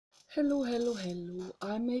Hello, hello, hello.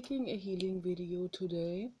 I'm making a healing video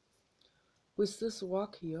today with this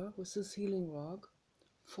rock here, with this healing rock,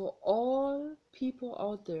 for all people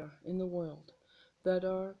out there in the world that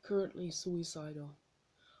are currently suicidal.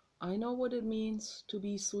 I know what it means to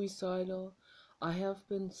be suicidal. I have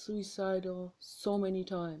been suicidal so many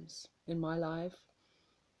times in my life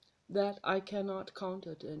that I cannot count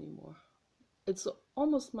it anymore. It's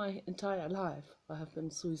almost my entire life I have been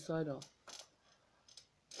suicidal.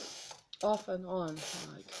 Off and on,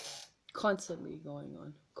 like constantly going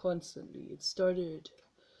on, constantly. It started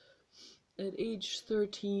at age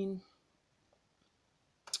 13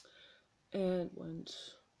 and went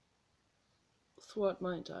throughout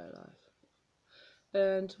my entire life.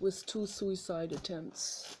 And with 2 suicide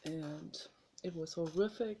attempts, and it was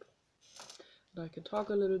horrific. And I can talk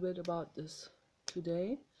a little bit about this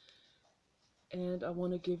today. And I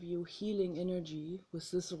want to give you healing energy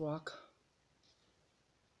with this rock.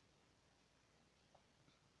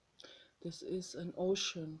 This is an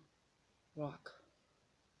ocean rock,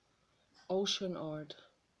 ocean art.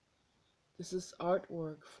 This is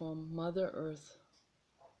artwork from Mother Earth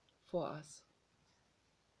for us,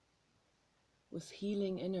 with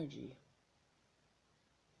healing energy.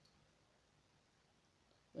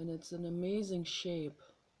 And it's an amazing shape.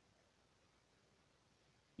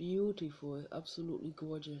 Beautiful, absolutely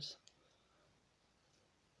gorgeous.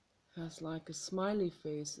 Has like a smiley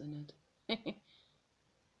face in it.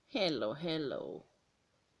 Hello, hello.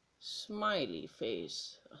 Smiley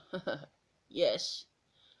face. Yes,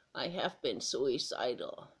 I have been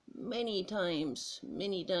suicidal many times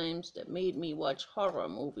that made me watch horror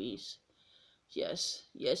movies. Yes,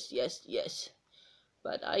 yes, yes, yes.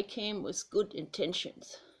 But I came with good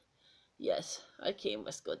intentions. Yes, I came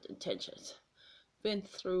with good intentions. Been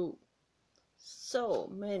through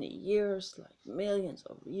so many years, like millions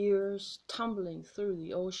of years, tumbling through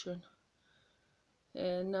the ocean.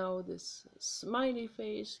 And now this smiley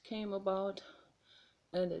face came about,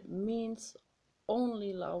 and it means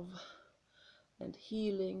only love and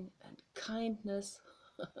healing and kindness.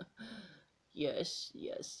 Yes,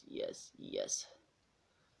 yes, yes, yes.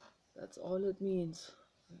 That's all it means.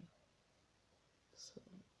 So,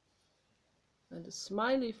 and a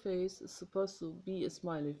smiley face is supposed to be a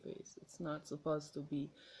smiley face. It's not supposed to be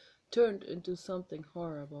turned into something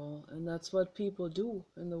horrible. And that's what people do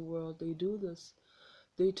in the world. They do this.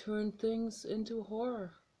 They turn things into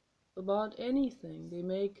horror about anything. They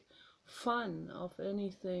make fun of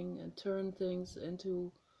anything and turn things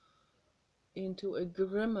into a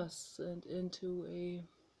grimace and into a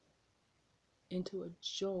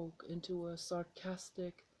joke, into a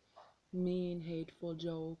sarcastic, mean, hateful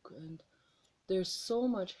joke. And there's so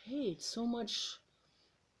much hate, so much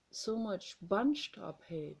bunched up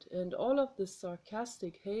hate, and all of this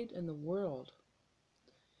sarcastic hate in the world,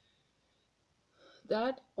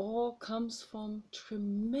 that all comes from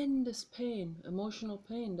tremendous pain, emotional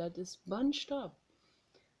pain that is bunched up.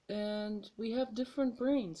 And we have different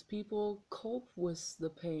brains. People cope with the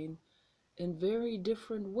pain in very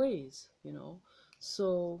different ways,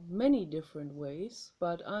 so many different ways.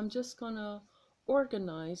 But I'm just gonna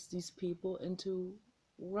organize these people into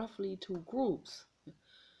roughly 2 groups,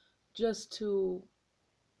 just to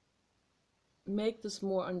make this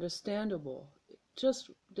more understandable.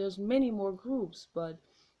 There's many more groups, but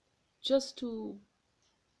just to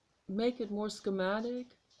make it more schematic,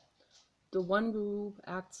 the one group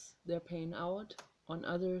acts their pain out on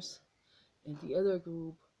others, and the other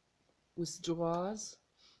group withdraws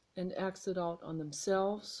and acts it out on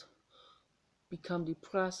themselves, become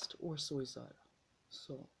depressed or suicidal.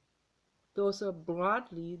 So those are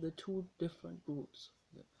broadly the 2 different groups.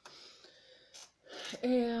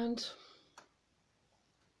 And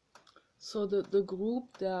so the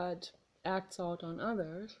group that acts out on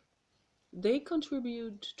others, they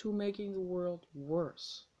contribute to making the world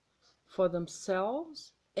worse for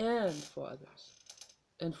themselves and for others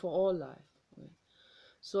and for all life.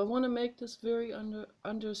 So I want to make this very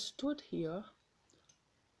understood here.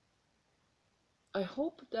 I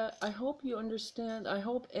hope you understand. I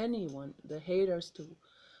hope anyone, the haters too,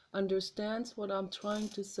 understands what I'm trying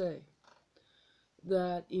to say.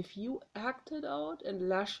 That if you act it out and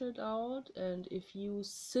lash it out, and if you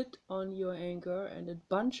sit on your anger and it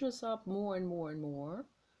bunches up more and more and more,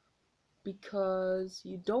 because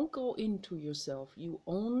you don't go into yourself, you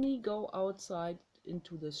only go outside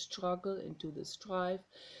into the struggle, into the strife,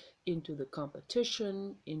 into the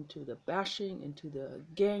competition, into the bashing, into the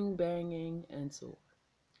gang banging, and so on.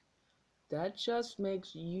 That just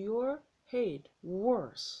makes your hate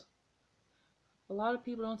worse. A lot of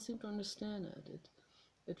people don't seem to understand it.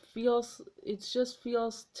 It just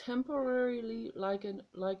feels temporarily like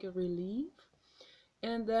a relief.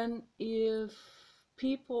 And then if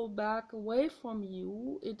people back away from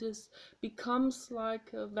you, it is becomes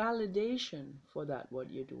like a validation for that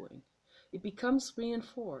what you're doing. It becomes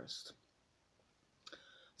reinforced.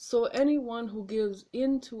 So anyone who gives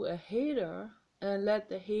in to a hater and let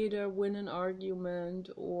the hater win an argument,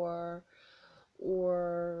 or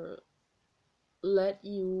let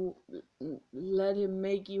you let him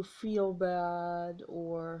make you feel bad,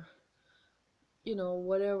 or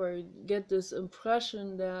whatever, get this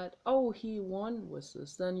impression that, oh, he won with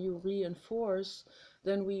this, then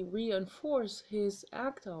we reinforce his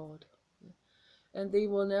act out, and they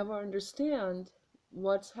will never understand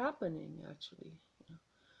what's happening actually.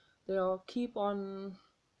 They'll keep on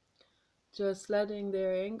just letting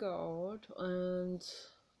their anger out, and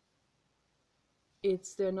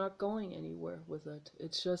they're not going anywhere with it.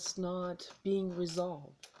 It's just not being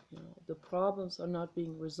resolved. The problems are not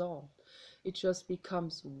being resolved. It just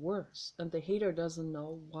becomes worse, and the hater doesn't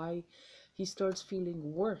know why he starts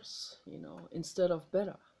feeling worse, instead of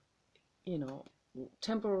better. you know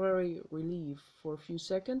Temporary relief for a few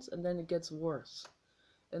seconds, and then it gets worse,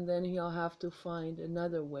 and then he'll have to find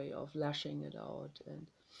another way of lashing it out,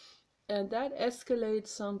 and that escalates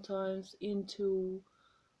sometimes into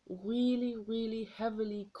really, really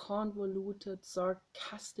heavily convoluted,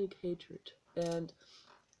 sarcastic hatred, and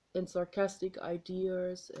sarcastic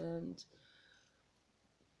ideas, and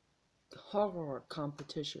horror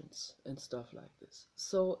competitions and stuff like this.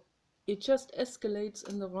 So it just escalates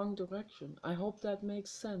in the wrong direction. I hope that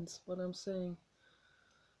makes sense what I'm saying.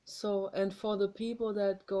 So, and for the people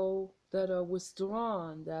that are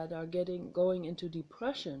withdrawn, that are going into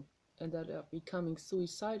depression, and that are becoming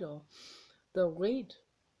suicidal, the rate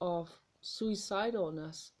of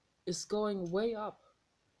suicidalness is going way up.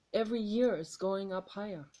 Every year it's going up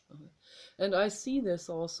higher. And I see this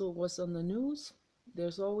also was on the news.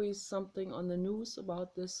 There's always something on the news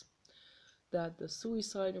about this, that the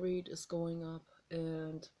suicide rate is going up,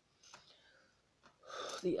 and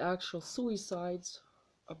the actual suicides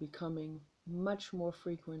are becoming much more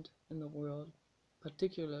frequent in the world,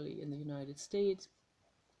 particularly in the United States.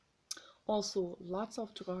 Also, lots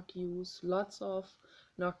of drug use, lots of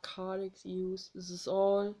narcotics use. This is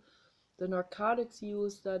all the narcotics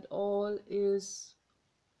use that all is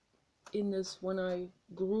in this, when I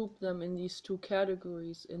group them in these two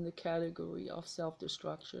categories, in the category of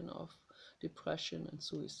self-destruction, of depression and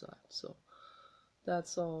suicide. So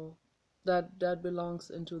that's all that belongs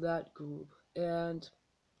into that group. And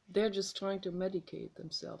they're just trying to medicate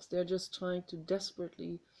themselves. They're just trying to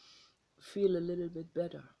desperately feel a little bit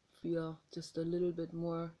better, feel just a little bit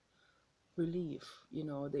more relief.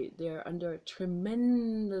 They're under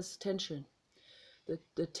tremendous tension.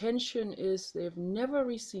 The tension is they've never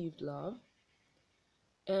received love,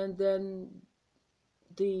 and then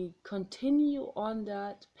they continue on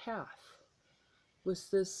that path with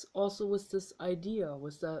this, also with this idea,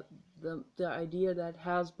 with the idea that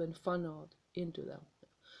has been funneled into them,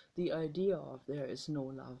 the idea of there is no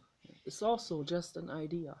love. It's also just an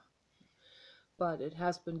idea, but it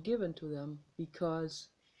has been given to them because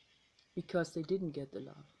they didn't get the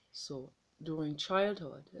love. So during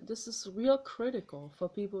childhood, this is real critical for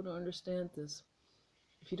people to understand this.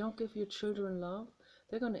 If you don't give your children love,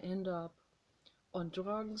 they're going to end up on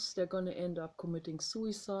drugs, they're going to end up committing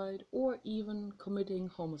suicide, or even committing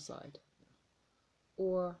homicide,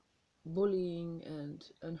 or bullying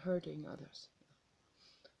and hurting others.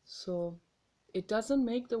 So it doesn't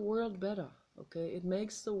make the world better, okay? It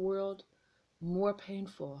makes the world more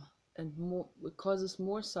painful, and it causes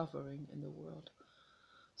more suffering in the world.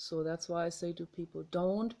 So that's why I say to people,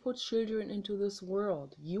 don't put children into this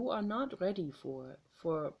world. You are not ready for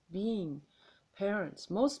being parents.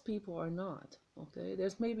 Most people are not, okay?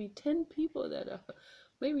 There's maybe 10 people that are,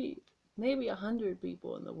 maybe 100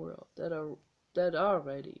 people in the world that are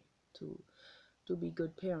ready to be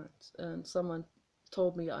good parents. And someone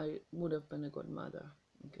told me I would have been a good mother.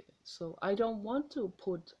 Okay, so I don't want to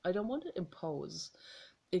impose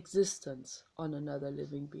existence on another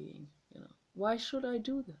living being. Why should I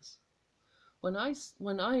do this? When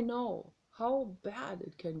I know how bad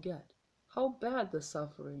it can get, how bad the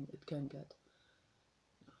suffering it can get.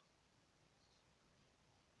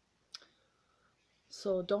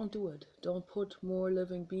 So don't do it. Don't put more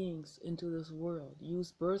living beings into this world.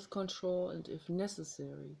 Use birth control, and if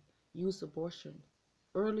necessary, use abortion,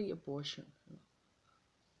 early abortion.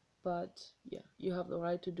 But yeah, you have the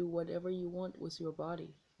right to do whatever you want with your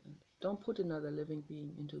body. And don't put another living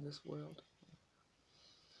being into this world.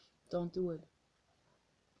 Don't do it.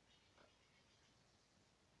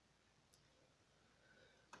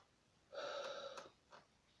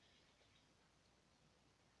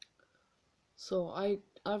 So I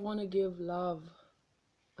want to give love.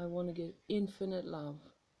 I want to give infinite love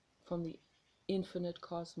from the infinite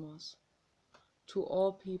cosmos to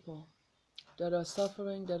all people that are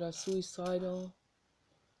suffering, that are suicidal,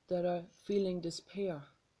 that are feeling despair.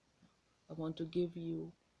 I want to give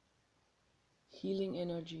you healing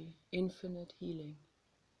energy, infinite healing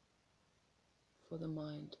for the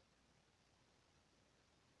mind.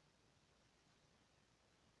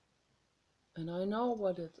 And I know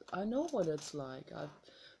what it's like. I've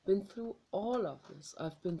been through all of this.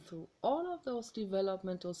 I've been through all of those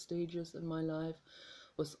developmental stages in my life,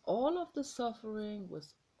 with all of the suffering,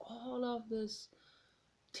 with all of this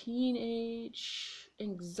teenage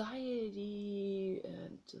anxiety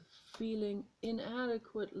and feeling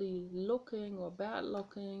inadequately looking or bad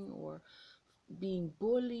looking or being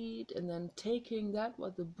bullied, and then taking that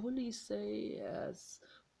what the bullies say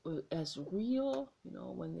as real,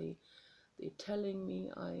 when they're telling me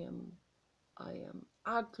I am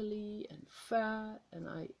ugly and fat,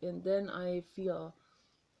 and then I feel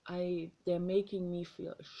they're making me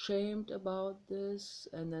feel ashamed about this,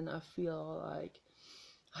 and then I feel like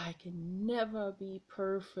I can never be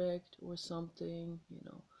perfect or something.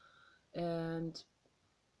 And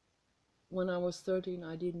when I was 13,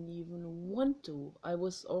 I didn't even want to. I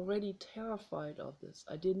was already terrified of this.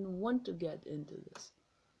 I didn't want to get into this.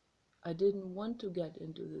 I didn't want to get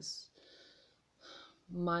into this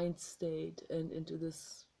mind state and into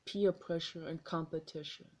this peer pressure and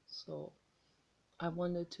competition. So I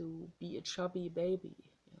wanted to be a chubby baby.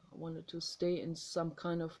 I wanted to stay in some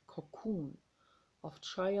kind of cocoon of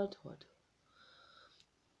childhood.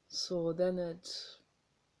 So then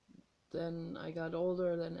I got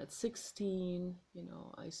older. Then at 16,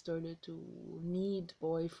 I started to need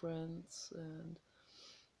boyfriends,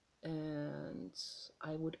 and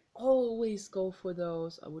I would always go for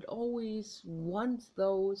those. I would always want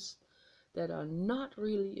those that are not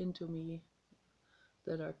really into me,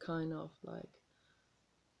 that are kind of like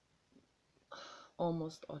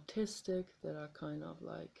almost autistic, that are kind of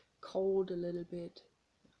like cold a little bit.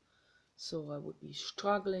 So I would be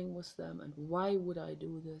struggling with them. And why would I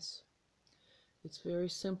do this? It's very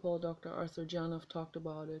simple. Dr. Arthur Janov talked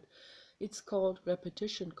about it. It's called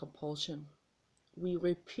repetition compulsion. We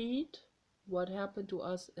repeat what happened to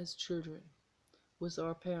us as children with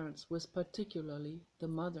our parents, with particularly the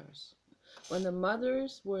mothers. When the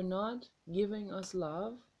mothers were not giving us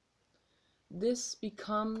love, this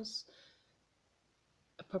becomes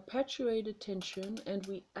a perpetuated tension, and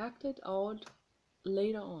we act it out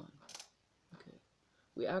later on. Okay.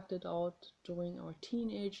 We acted out during our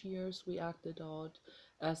teenage years, we acted out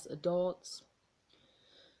as adults,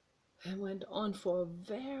 and went on for a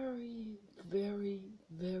very, very,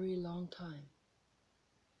 very long time.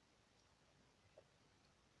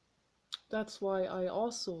 That's why I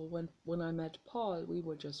also, when I met Paul, we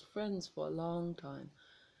were just friends for a long time.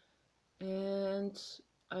 And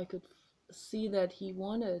I could see that he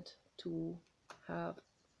wanted to have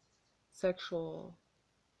sexual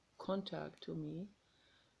contact to me.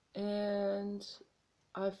 And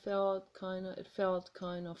it felt kind of, it felt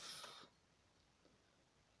kind of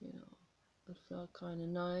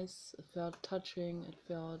nice. It felt touching. It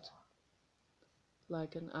felt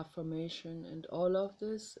like an affirmation and all of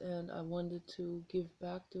this. And I wanted to give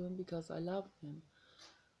back to him because I loved him.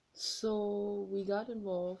 So we got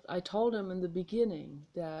involved. I told him in the beginning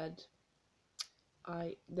that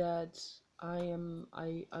I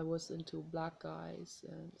was into black guys,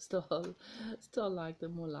 and still like the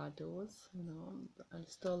mulattoes, I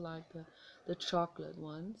still like the chocolate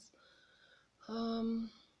ones.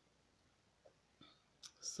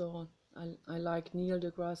 So I like Neil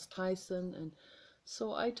deGrasse Tyson, and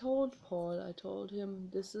so I told him,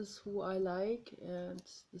 this is who I like, and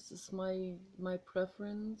this is my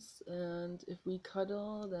preference, and if we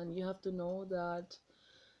cuddle, then you have to know that,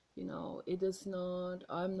 it is not,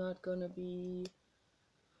 I'm not gonna be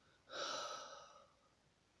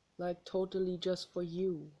like totally just for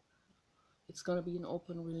you. It's gonna be an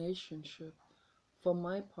open relationship, for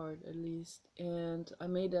my part at least, and I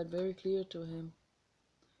made that very clear to him.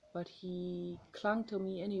 But he clung to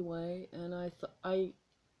me anyway, and I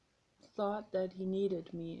thought that he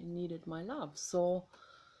needed me and needed my love. So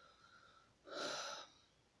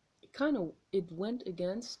it went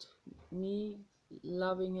against me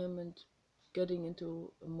loving him and getting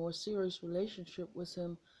into a more serious relationship with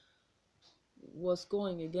him, was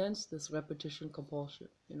going against this repetition compulsion,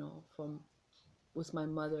 from with my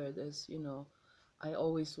mother. There's, I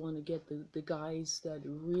always want to get the guys that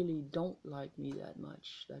really don't like me that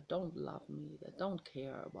much, that don't love me, that don't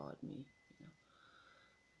care about me,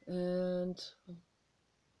 And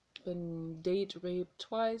been date raped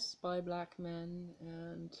twice by black men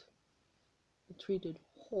and treated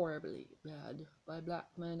horribly bad by black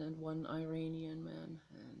men and one Iranian man.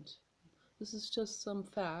 And this is just some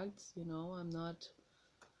facts, you know. I'm not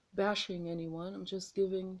bashing anyone. I'm just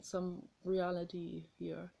giving some reality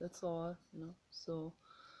here. That's all, you know. So,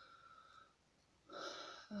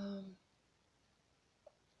 um,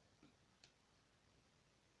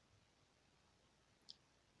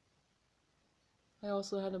 I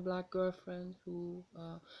also had a black girlfriend who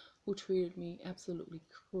treated me absolutely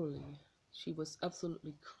cruelly. She was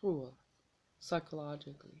absolutely cruel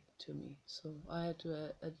psychologically to me. So I had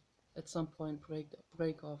to at some point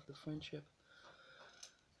break off the friendship.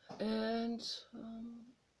 And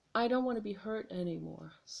I don't want to be hurt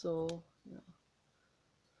anymore. So you know,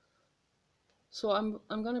 so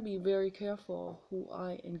I'm gonna be very careful who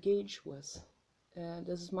I engage with, and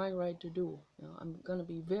this is my right to do. You know, I'm gonna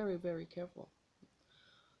be very careful.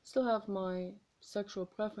 Still have my sexual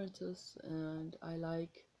preferences, and I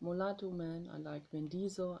like mulatto men. I like Vin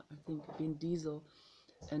Diesel. I think Vin Diesel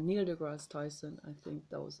and Neil deGrasse Tyson, I think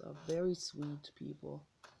those are very sweet people.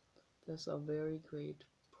 Those are very great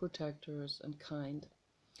protectors and kind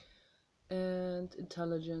and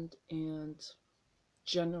intelligent and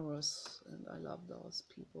generous, and I love those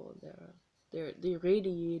people. They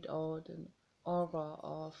radiate out an aura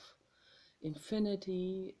of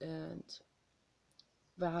infinity and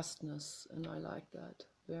vastness, and I like that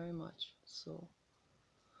very much. So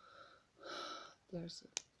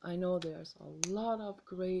I know there's a lot of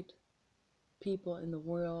great people in the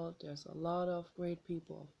world. There's a lot of great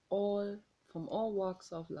people from all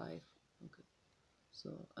walks of life. Okay.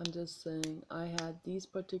 So I'm just saying I had these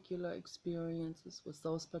particular experiences with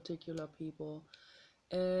those particular people,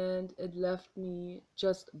 and it left me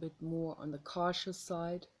just a bit more on the cautious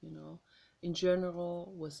side, you know, in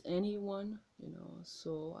general with anyone, you know.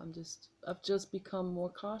 So I've just become more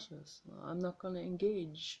cautious. I'm not going to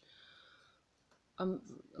engage. I'm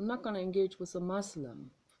not going to engage with a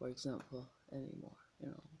Muslim, for example, anymore. You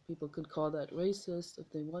know, people could call that racist if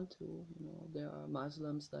they want to. You know, there are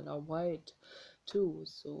Muslims that are white too.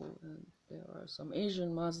 So and there are some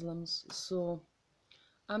Asian Muslims. So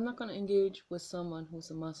I'm not going to engage with someone who's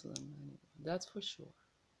a Muslim anymore. That's for sure.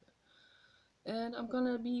 And I'm going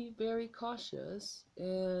to be very cautious,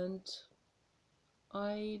 and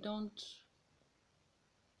I don't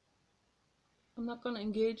I'm not going to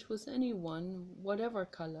engage with anyone, whatever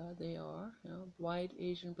color they are, you know, white,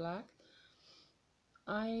 Asian, black.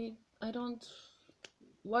 I don't.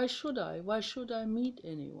 Why should I? Why should I meet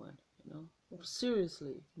anyone? You know,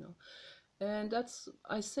 seriously, you know. And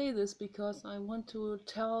I say this because I want to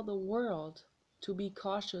tell the world to be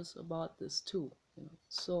cautious about this too. You know,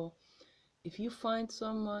 so if you find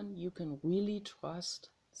someone you can really trust,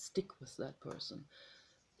 stick with that person.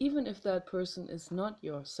 Even if that person is not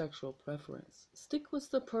your sexual preference, stick with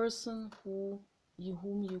the person whom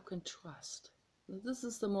you can trust. This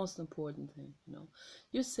is the most important thing, you know.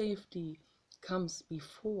 Your safety comes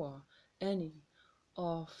before any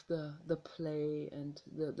of the play and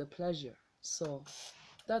the pleasure. So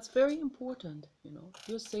that's very important, you know.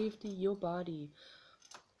 Your safety, your body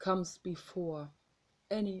comes before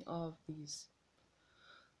any of these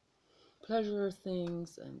pleasure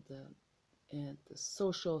things and the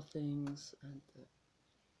social things and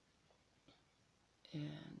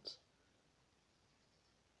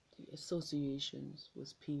the associations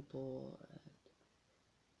with people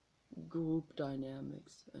and group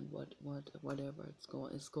dynamics and whatever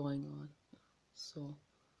is going on. So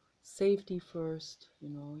safety first, you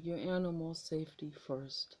know, your animal safety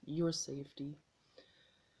first, your safety,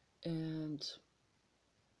 and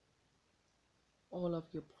all of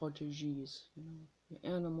your proteges, you know,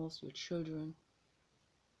 your animals, your children,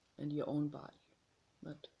 and your own body.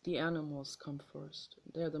 But the animals come first.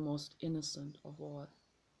 They're the most innocent of all.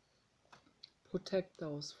 Protect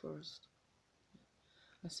those first.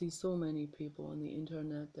 I see so many people on the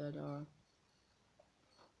internet that are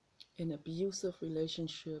in abusive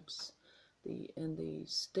relationships, they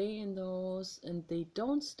stay in those, and they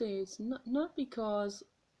don't stay. It's not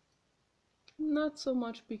so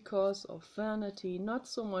much because of vanity, not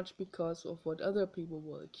so much because of what other people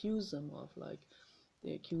will accuse them of, like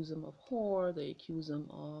they accuse them of whore, they accuse them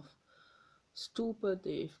of stupid,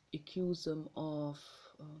 they accuse them of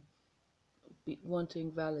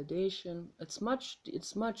wanting validation. It's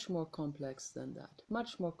much more complex than that.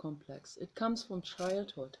 Much more complex. It comes from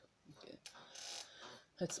childhood. Okay.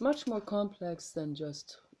 It's much more complex than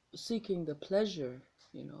just seeking the pleasure.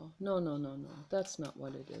 You know, no. That's not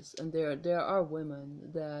what it is. And there are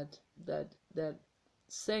women that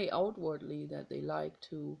say outwardly that they like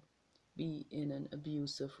to be in an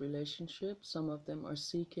abusive relationship. Some of them are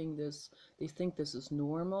seeking this, they think this is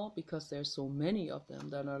normal because there's so many of them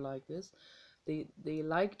that are like this. They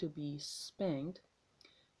like to be spanked,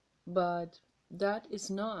 but that is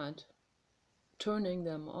not turning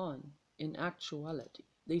them on in actuality.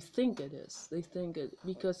 They think it is. They think it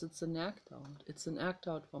because it's an act out. It's an act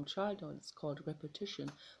out from childhood. It's called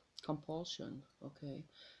repetition, compulsion, okay?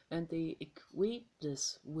 And they equate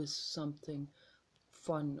this with something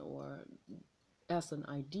fun or as an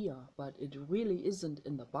idea, but it really isn't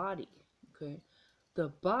in the body, okay? The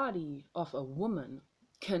body of a woman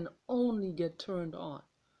can only get turned on.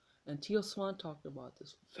 And Teal Swan talked about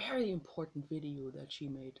this very important video that she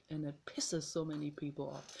made, and it pisses so many people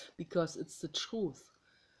off because it's the truth.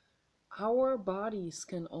 Our bodies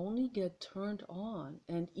can only get turned on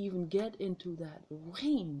and even get into that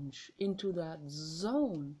range, into that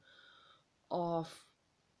zone of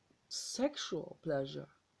sexual pleasure.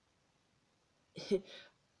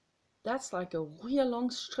 That's like a real long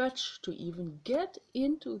stretch to even get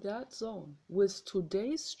into that zone. With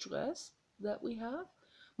today's stress that we have,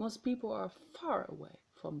 most people are far away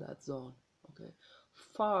from that zone, okay?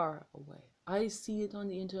 Far away. I see it on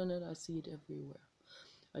the internet, I see it everywhere.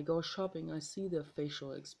 I go shopping, I see the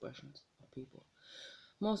facial expressions of people.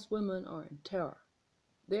 Most women are in terror.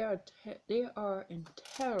 They are in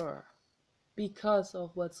terror because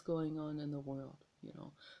of what's going on in the world. You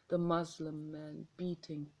know, the Muslim men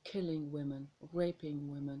beating, killing women, raping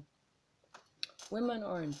women. Women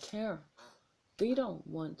are in terror. They don't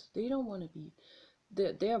want to be,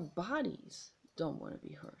 their bodies don't want to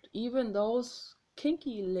be hurt. Even those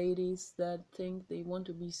kinky ladies that think they want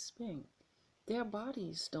to be spanked, their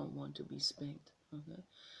bodies don't want to be spanked. Okay?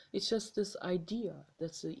 It's just this idea,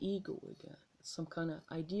 that's the ego again. It's some kind of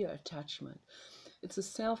idea attachment. It's a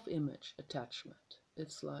self-image attachment.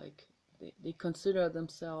 It's like they consider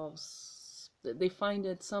themselves, they find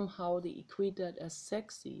it somehow, they equate that as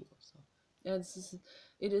sexy or so. And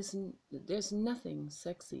it isn't, there's nothing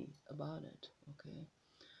sexy about it, okay?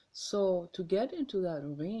 So to get into that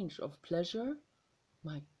range of pleasure,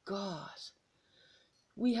 my God,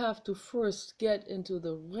 we have to first get into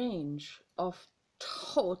the range of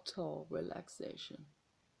total relaxation.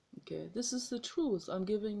 Okay, this is the truth. I'm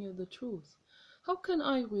giving you the truth. How can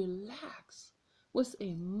I relax with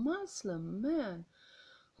a Muslim man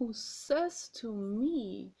who says to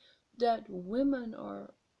me that women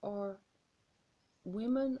are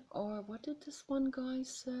what did this one guy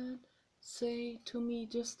say to me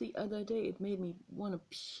just the other day? It made me want to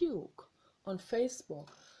puke on Facebook.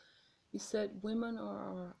 He said women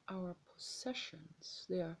are our possessions.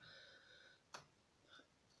 They are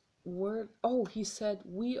he said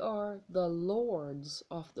we are the lords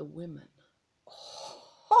of the women.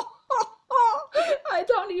 I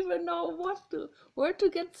don't even know where to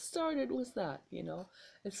get started with that, you know.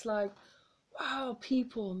 It's like, wow,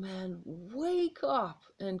 people, man, wake up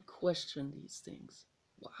and question these things.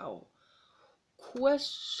 Wow.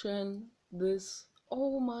 Question this.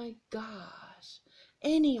 Oh my gosh.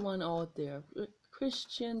 Anyone out there,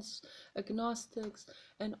 Christians, agnostics,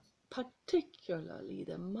 and particularly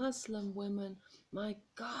the Muslim women, my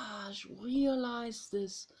gosh, realize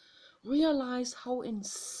this. Realize how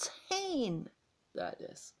insane that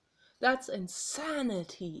is. That's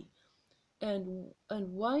insanity. And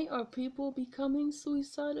why are people becoming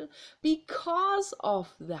suicidal? Because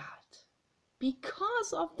of that.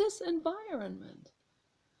 Because of this environment.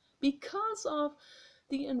 Because of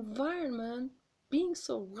the environment being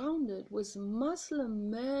surrounded with Muslim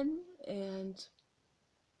men and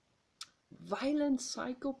violent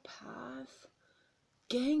psychopaths,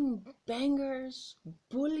 gang bangers,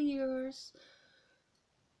 bulliers,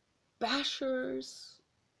 bashers,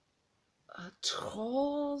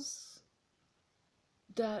 trolls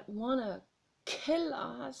that want to kill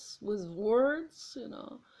us with words, you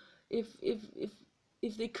know.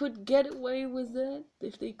 If they could get away with it,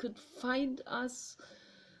 if they could find us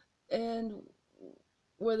and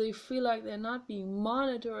where they feel like they're not being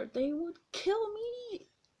monitored, they would kill me.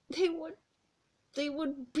 They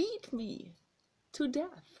would beat me to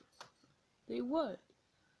death. They would.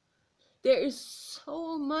 There is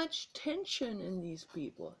so much tension in these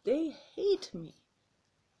people. They hate me.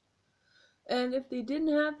 And if they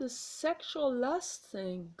didn't have the sexual lust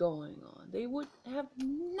thing going on, they would have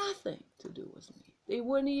nothing to do with me. They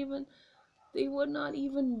would not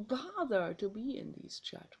even bother to be in these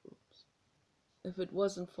chat rooms if it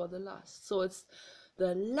wasn't for the lust. So it's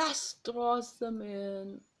the lust draws them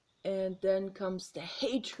in, and then comes the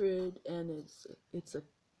hatred, and it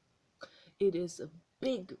is a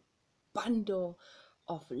big bundle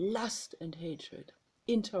of lust and hatred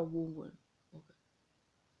interwoven. Okay.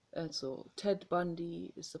 And so Ted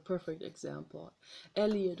Bundy is the perfect example.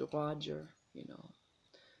 Elliot Rodger,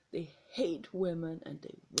 they hate women and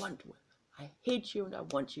they want women. I hate you and I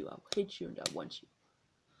want you. I hate you and I want you.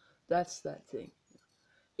 That's that thing.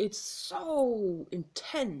 It's so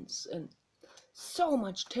intense and so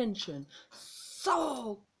much tension,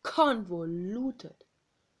 so convoluted.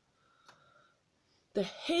 The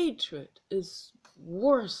hatred is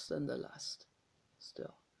worse than the lust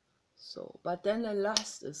still. So, but then the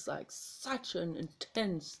lust is like such an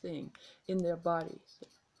intense thing in their bodies.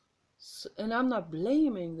 So, and I'm not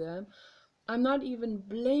blaming them. I'm not even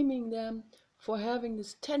blaming them for having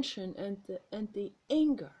this tension and the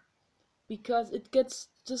anger, because it gets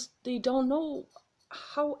just, they don't know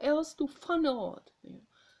how else to funnel it.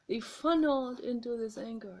 They funnel it into this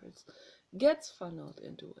anger. It gets funneled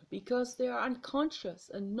into it because they are unconscious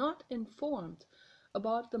and not informed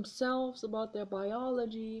about themselves, about their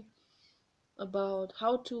biology, about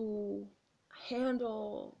how to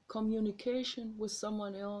handle communication with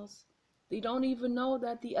someone else. They don't even know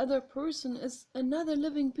that the other person is another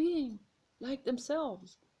living being like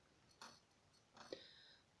themselves.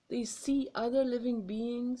 They see other living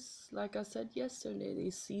beings, like I said yesterday,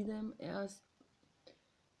 they see them as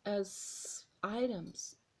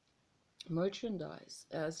items, merchandise,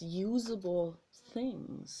 as usable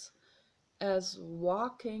things, as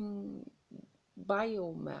walking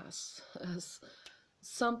biomass, as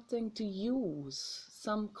something to use,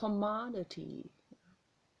 some commodity,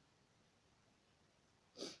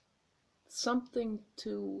 something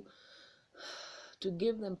to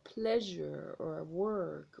give them pleasure or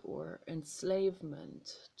work or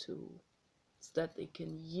enslavement to, so that they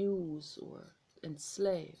can use or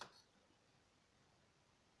enslave.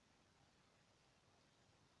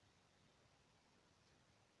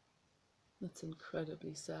 That's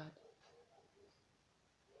incredibly sad,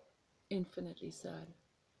 infinitely sad.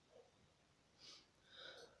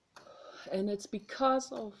 And it's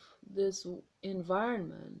because of this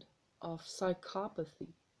environment of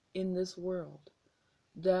psychopathy in this world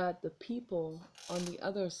that the people on the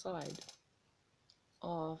other side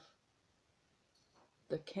of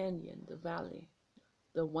the canyon, the valley,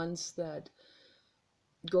 the ones that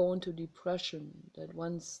go into depression, the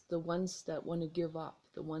ones that want to give up,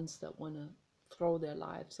 the ones that want to throw their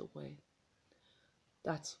lives away,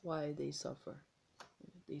 that's why they suffer.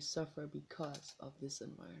 They suffer because of this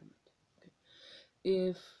environment. Okay.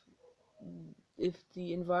 If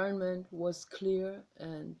the environment was clear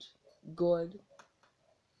and good,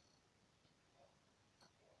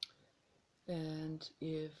 and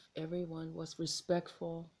if everyone was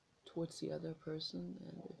respectful towards the other person,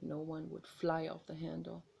 and if no one would fly off the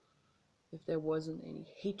handle, if there wasn't any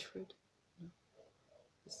hatred,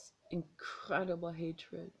 this incredible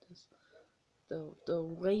hatred, the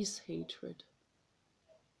race hatred,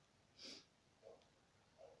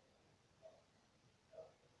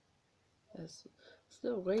 there's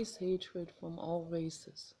still race hatred from all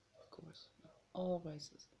races, of course, all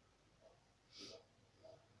races.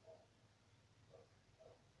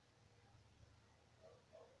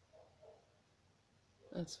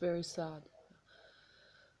 That's very sad.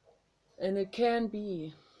 And it can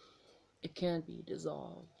be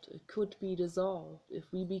dissolved. It could be dissolved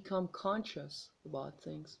if we become conscious about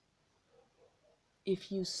things.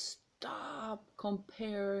 If you stop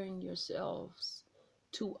comparing yourselves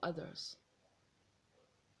to others,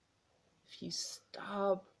 if you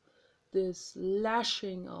stop this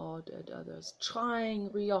lashing out at others,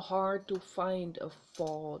 trying real hard to find a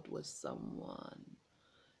fault with someone,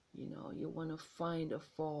 you want to find a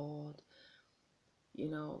fault.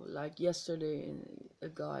 Like yesterday, a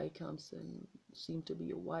guy comes in, seemed to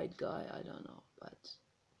be a white guy, I don't know, but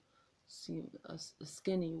seemed a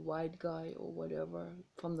skinny white guy or whatever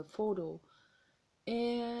from the photo.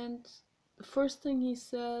 And the first thing he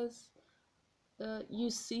says,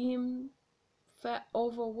 you seem fat,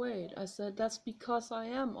 overweight. I said, that's because I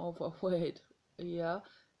am overweight. Yeah.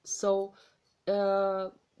 So,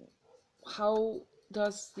 how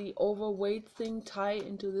does the overweight thing tie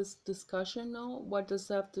into this discussion now? What does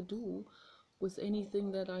that have to do with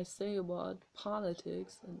anything that I say about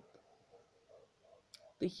politics and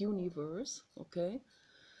the universe? Okay.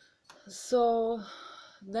 So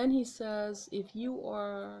then he says, if you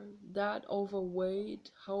are that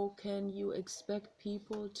overweight, how can you expect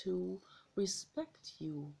people to respect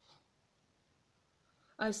you?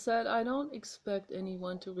 I said, I don't expect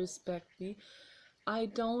anyone to respect me. I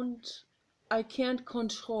can't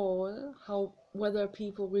control whether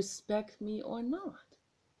people respect me or not.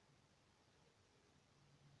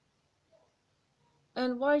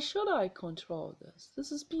 And why should I control this?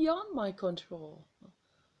 This is beyond my control.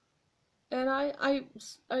 And I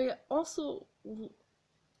also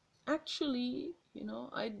actually,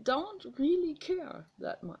 I don't really care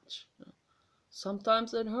that much.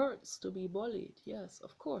 Sometimes it hurts to be bullied. Yes,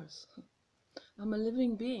 of course. I'm a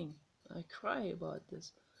living being. I cry about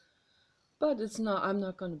this. But I'm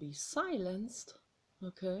not going to be silenced.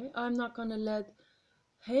 Okay? I'm not going to let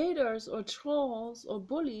haters or trolls or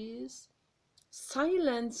bullies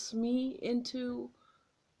silence me into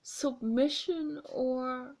submission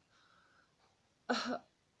uh,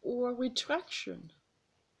 or retraction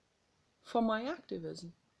for my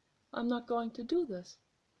activism. I'm not going to do this.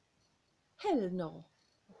 Hell no.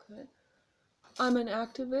 Okay? I'm an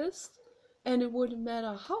activist, and it wouldn't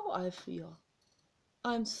matter how I feel.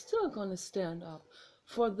 I'm still going to stand up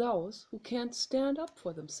for those who can't stand up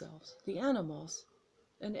for themselves, the animals,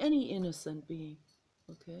 and any innocent being.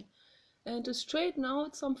 Okay? And to straighten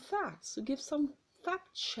out some facts, to give some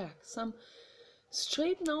fact check, some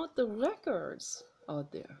straighten out the records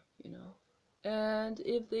out there. And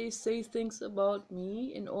if they say things about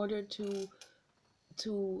me in order to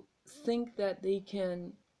think that they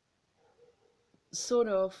can sort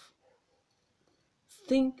of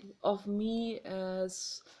think of me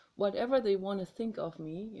as whatever they want to think of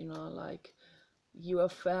me, like you are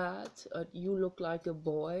fat, you look like a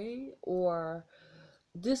boy, or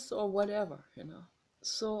this or whatever.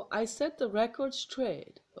 So I set the record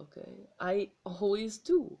straight, okay? I always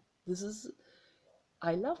do.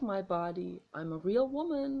 I love my body, I'm a real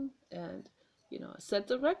woman, and, I set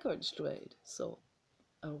the record straight. So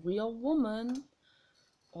a real woman,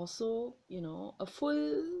 also, a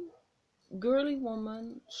full girly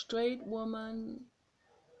woman, straight woman,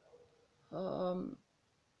 um,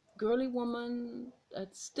 girly woman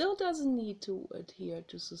that still doesn't need to adhere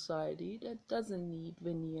to society, that doesn't need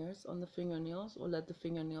veneers on the fingernails or let the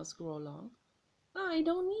fingernails grow long. I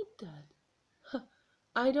don't need that.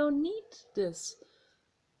 I don't need this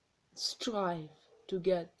strive to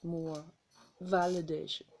get more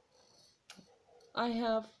validation. I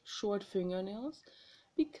have short fingernails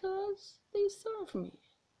because they serve me.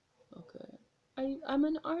 Okay. I'm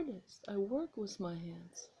an artist. I work with my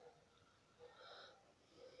hands.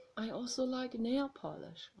 I also like nail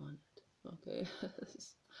polish on it. Okay.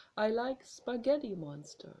 I like spaghetti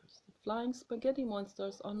monsters, flying spaghetti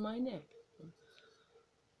monsters on my neck.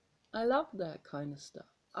 I love that kind of stuff.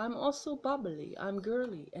 I'm also bubbly, I'm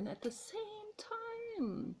girly, and at the same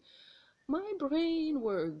time, my brain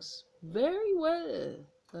works very well.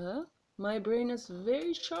 Huh? My brain is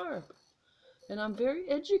very sharp, and I'm very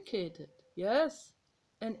educated. Yes,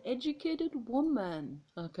 an educated woman.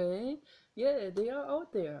 Okay, yeah, they are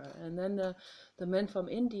out there. And then the men from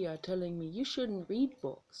India are telling me you shouldn't read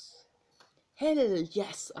books. Hell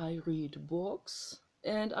yes, I read books,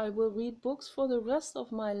 and I will read books for the rest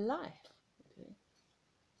of my life. Okay,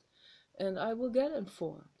 and I will get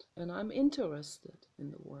informed, and I'm interested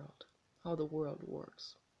in the world, how the world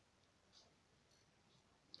works.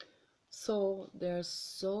 So there's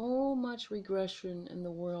so much regression in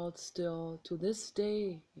the world still to this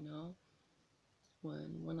day.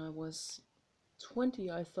 When I was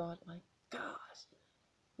 20, I thought, my God,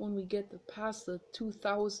 when we get past the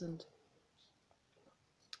 2000,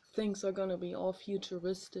 things are gonna be all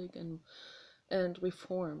futuristic and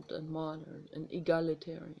reformed and modern and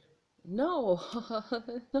egalitarian. No,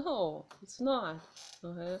 no, it's not.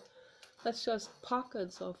 Okay? That's just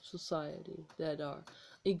pockets of society that are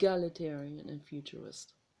egalitarian and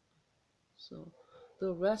futurist. So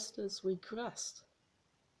the rest is regressed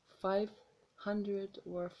 500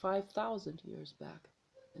 or 5,000 years back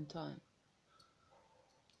in time.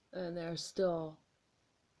 And they're still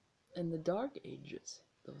in the dark ages,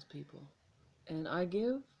 those people. And I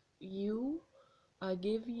give you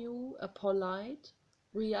a polite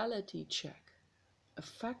reality check, a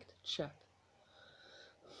fact check.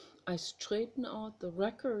 I straighten out the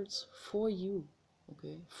records for you,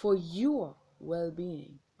 okay? For your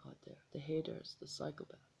well-being out there, the haters, the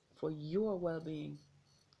psychopaths, for your well-being.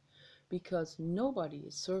 Because nobody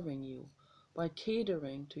is serving you by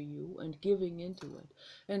catering to you and giving into it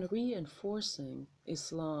and reinforcing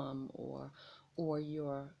Islam or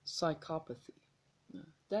your psychopathy.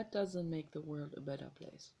 That doesn't make the world a better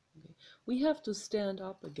place. Okay? We have to stand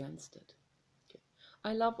up against it. Okay?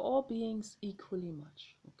 I love all beings equally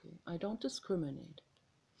much. Okay? I don't discriminate.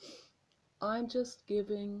 I'm just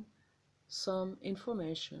giving some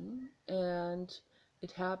information, and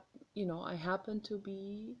I happen to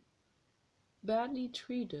be badly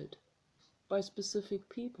treated by specific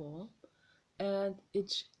people, and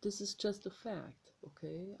this is just a fact.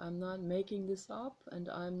 Okay, I'm not making this up, and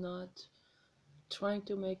I'm not trying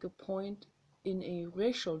to make a point in a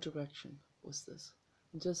racial direction with this.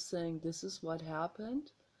 Just saying this is what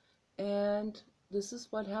happened, and this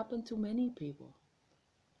is what happened to many people.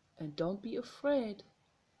 And don't be afraid.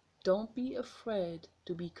 Don't be afraid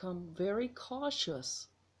to become very cautious,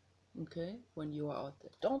 okay, when you are out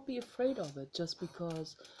there. Don't be afraid of it just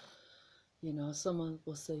because, someone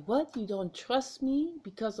will say, what, you don't trust me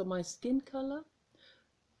because of my skin color?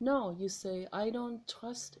 No, you say, I don't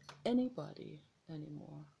trust anybody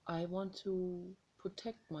anymore. I want to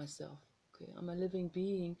protect myself. Okay, I'm a living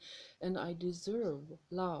being and I deserve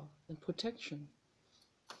love and protection.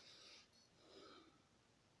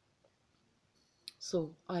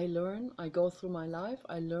 So I go through my life,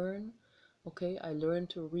 I learn, okay, I learn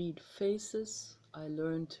to read faces, I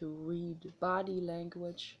learn to read body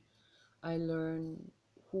language, I learn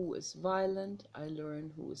who is violent, I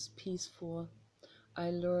learn who is peaceful,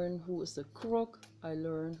 I learn who is a crook, I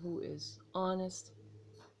learn who is honest.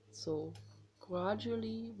 So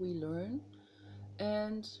gradually we learn,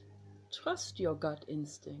 and trust your gut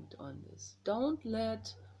instinct on this. Don't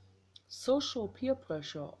let social peer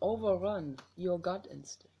pressure overrun your gut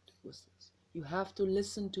instinct with this. You have to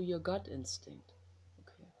listen to your gut instinct.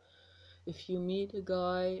 Okay. If you meet a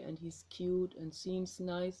guy and he's cute and seems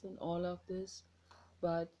nice and all of this,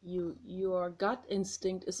 but your gut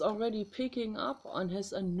instinct is already picking up on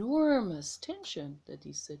his enormous tension that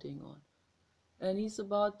he's sitting on. And he's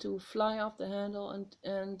about to fly off the handle,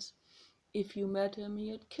 and if you met him,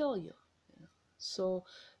 he'd kill you. So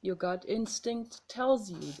your gut instinct tells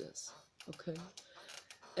you this, okay?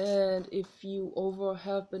 And if you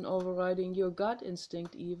have been overriding your gut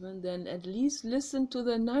instinct even, then at least listen to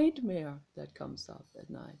the nightmare that comes up at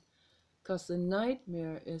night. Because the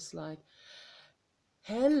nightmare is like,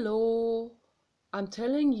 hello, I'm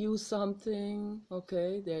telling you something,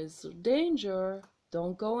 okay? There's danger.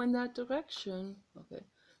 Don't go in that direction, okay?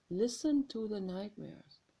 Listen to the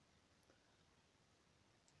nightmares.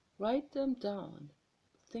 Write them down.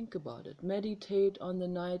 Think about it. Meditate on the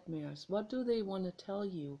nightmares. What do they want to tell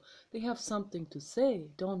you? They have something to say.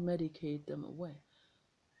 Don't medicate them away.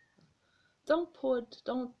 Don't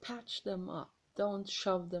patch them up. Don't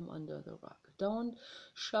shove them under the rug. Don't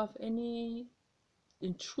shove any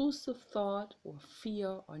intrusive thought or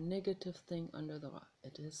fear or negative thing under the rug.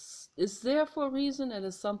 It's there for a reason. It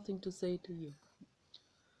is something to say to you.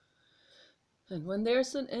 And when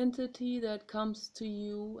there's an entity that comes to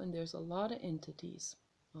you, and there's a lot of entities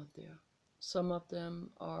out there, some of them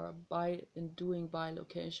are doing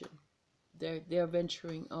bilocation. They're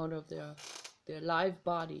venturing out of their live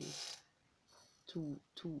bodies to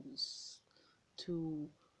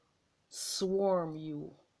swarm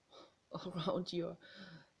you around your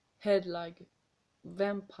head like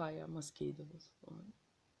vampire mosquitoes. Right?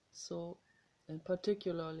 So, and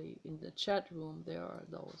particularly in the chat room, there are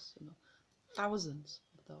those, thousands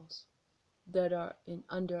of those that are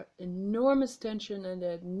under enormous tension and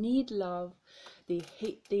that need love. They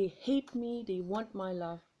hate me, they want my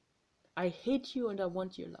love. I hate you and I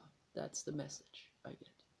want your love. That's the message I get.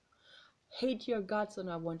 Hate your guts and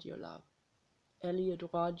I want your love. Elliot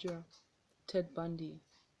Rodger, Ted Bundy.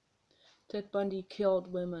 Ted Bundy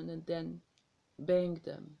killed women and then banged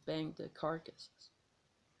the carcasses.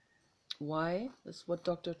 Why? That's what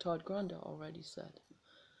Dr. Todd Grunder already said.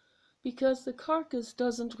 Because the carcass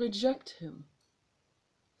doesn't reject him.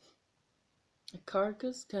 A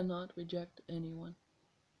carcass cannot reject anyone.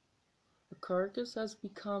 A carcass has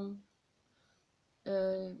become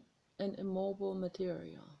an immobile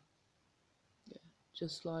material, yeah,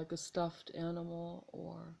 just like a stuffed animal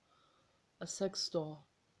or a sex doll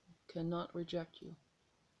cannot reject you.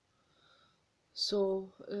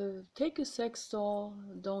 So take a sex doll,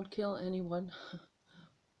 don't kill anyone.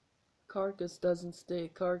 Carcass doesn't stay a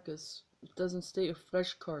carcass. It doesn't stay a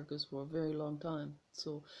fresh carcass for a very long time.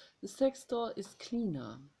 So the sex doll is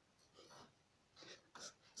cleaner.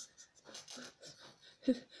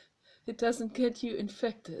 It doesn't get you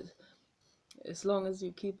infected as long as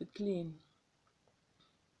you keep it clean.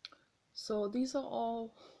 So these are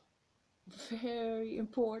all very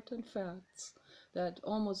important facts that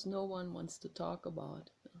almost no one wants to talk about.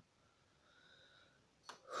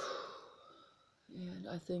 And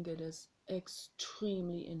I think it is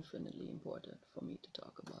extremely, infinitely important for me to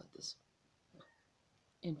talk about this.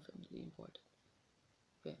 Infinitely important.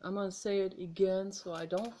 Okay, I'm going to say it again so I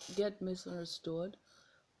don't get misunderstood.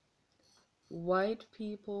 White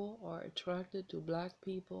people are attracted to black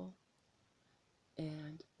people,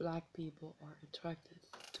 and black people are attracted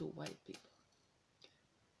to white people.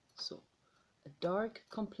 So a dark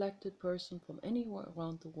complected person from anywhere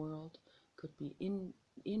around the world, could be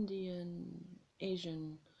Indian,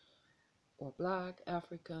 Asian, or black,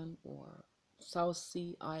 African, or South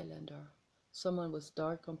Sea Islander, someone with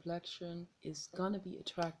dark complexion is gonna be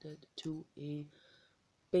attracted to a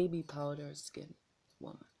baby powder skin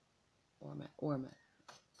woman or man.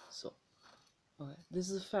 So, okay, this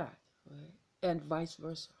is a fact, okay? And vice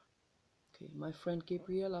versa. Okay, my friend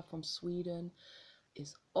Gabriela from Sweden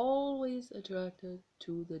is always attracted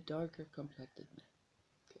to the darker complected men.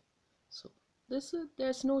 Okay, so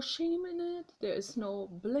there's no shame in it. There is no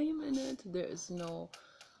blame in it. There is no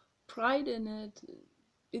pride in it.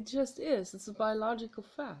 It just is. It's a biological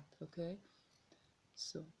fact. Okay,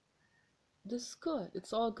 so this is good.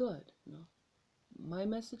 It's all good. You know, my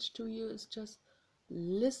message to you is just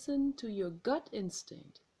listen to your gut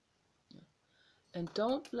instinct, and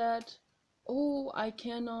don't let, oh, I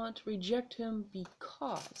cannot reject him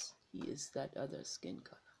because he is that other skin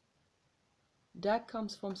color. That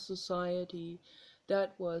comes from society.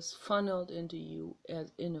 That was funneled into you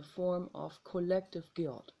as in a form of collective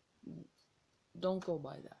guilt. Don't go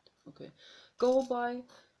by that. Okay, go by,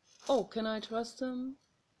 oh, can I trust him?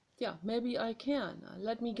 Yeah, maybe I can.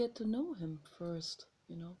 Let me get to know him first,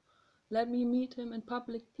 you know. Let me meet him in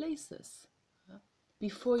public places,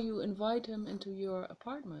 before you invite him into your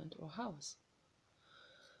apartment or house,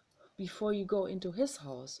 before you go into his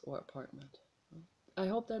house or apartment. I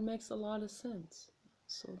hope that makes a lot of sense.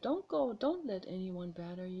 So don't let anyone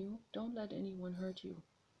batter you. Don't let anyone hurt you.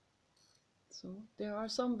 So there are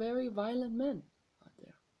some very violent men out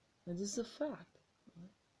there. And this is a fact.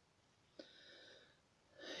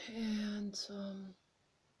 And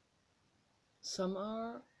some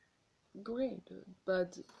are great,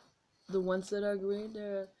 but the ones that are great,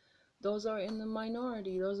 those are in the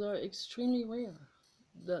minority. Those are extremely rare.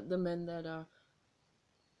 The men that are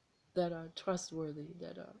trustworthy,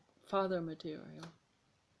 that are father material,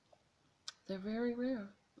 they're very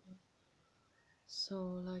rare.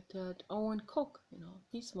 So like that Owen Cook, you know,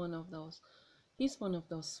 he's one of those. He's one of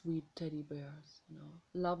those sweet teddy bears, you know,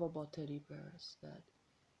 lovable teddy bears that,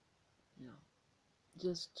 you know,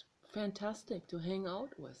 just fantastic to hang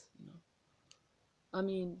out with, you know. I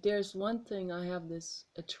mean, there's one thing, I have this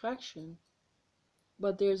attraction,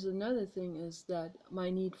 but there's another thing is that my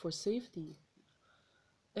need for safety.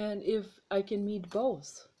 And if I can meet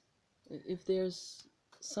both, if there's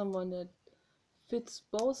someone that fits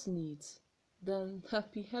both needs, then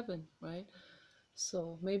happy heaven, right?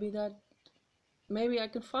 So maybe I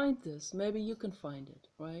can find this, maybe you can find it,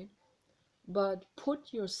 right? But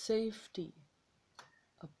put your safety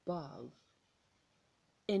above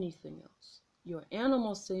anything else. Your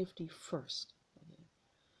animal safety first, okay?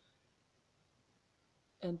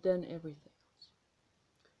 And then everything else.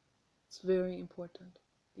 It's very important.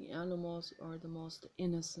 The animals are the most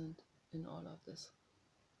innocent in all of this.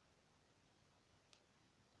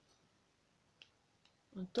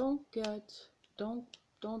 And don't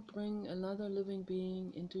bring another living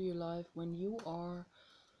being into your life when you are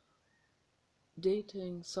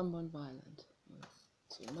dating someone violent.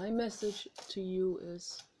 So my message to you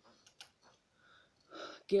is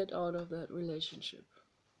get out of that relationship.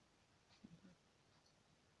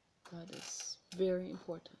 That is very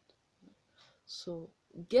important. So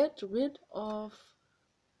get rid of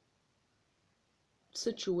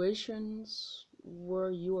situations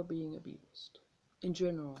where you are being abused in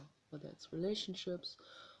general, whether it's relationships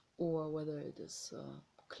or whether it is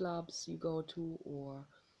clubs you go to or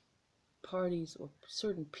parties or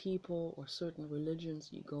certain people or certain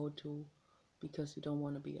religions you go to because you don't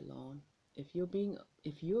want to be alone. If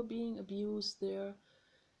you're being abused there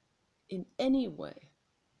in any way,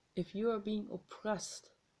 if you are being oppressed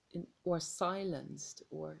or silenced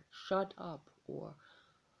or shut up or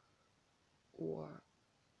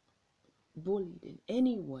bullied in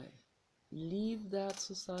any way, leave that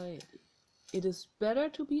society. It is better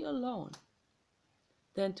to be alone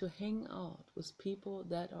than to hang out with people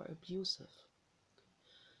that are abusive.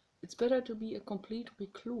 It's better to be a complete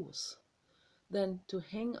recluse than to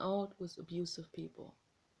hang out with abusive people.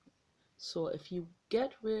 So if you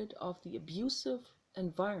get rid of the abusive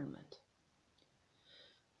environment,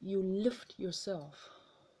 you lift yourself.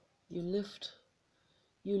 You lift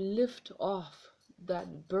off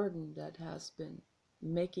that burden that has been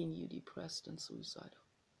making you depressed and suicidal.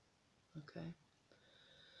 Okay?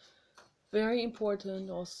 Very important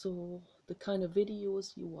also the kind of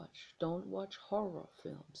videos you watch. Don't watch horror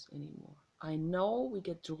films anymore. I know we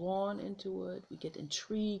get drawn into it, we get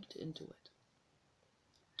intrigued into it.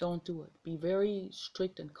 Don't do it. Be very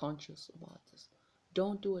strict and conscious about this.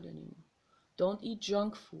 Don't do it anymore. Don't eat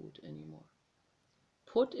junk food anymore.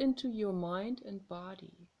 Put into your mind and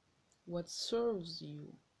body what serves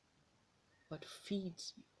you, what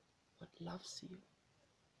feeds you, what loves you.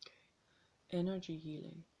 Okay. Energy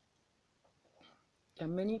healing. There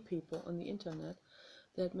are many people on the internet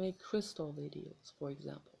that make crystal videos, for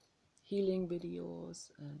example. Healing videos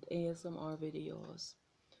and ASMR videos.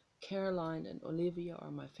 Caroline and Olivia are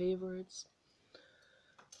my favorites.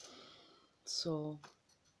 So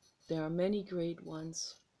there are many great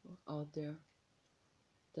ones out there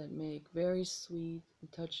that make very sweet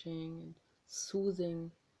and touching and soothing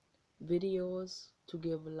videos to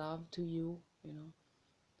give love to you, you know.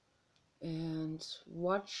 And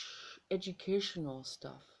watch educational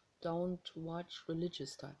stuff. Don't watch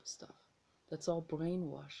religious type of stuff. That's all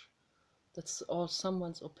brainwash. That's all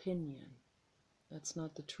someone's opinion. That's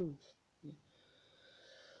not the truth.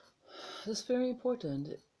 It's very important.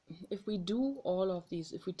 If we do all of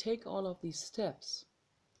these, if we take all of these steps,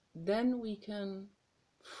 then we can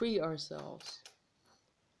free ourselves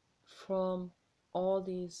from all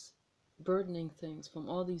these burdening things, from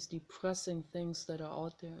all these depressing things that are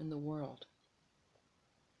out there in the world.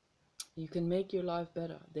 You can make your life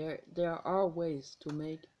better. There are ways to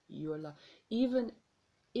make your life, even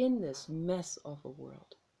in this mess of a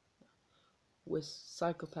world, with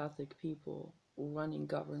psychopathic people running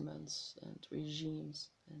governments and regimes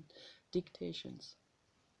and dictations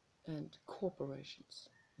and corporations.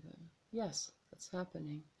 Yes, that's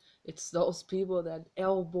happening. It's those people that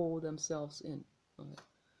elbow themselves in.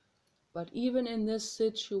 But even in this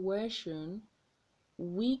situation,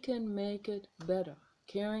 we can make it better.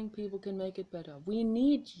 Caring people can make it better. We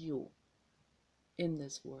need you in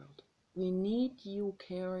this world. We need you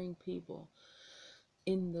caring people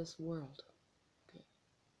in this world. Okay.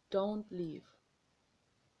 Don't leave.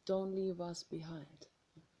 Don't leave us behind.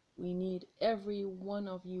 We need every one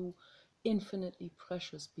of you infinitely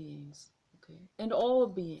precious beings. Okay? And all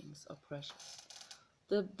beings are precious.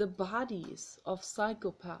 The bodies of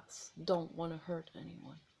psychopaths don't want to hurt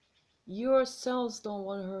anyone. Your cells don't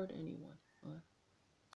want to hurt anyone.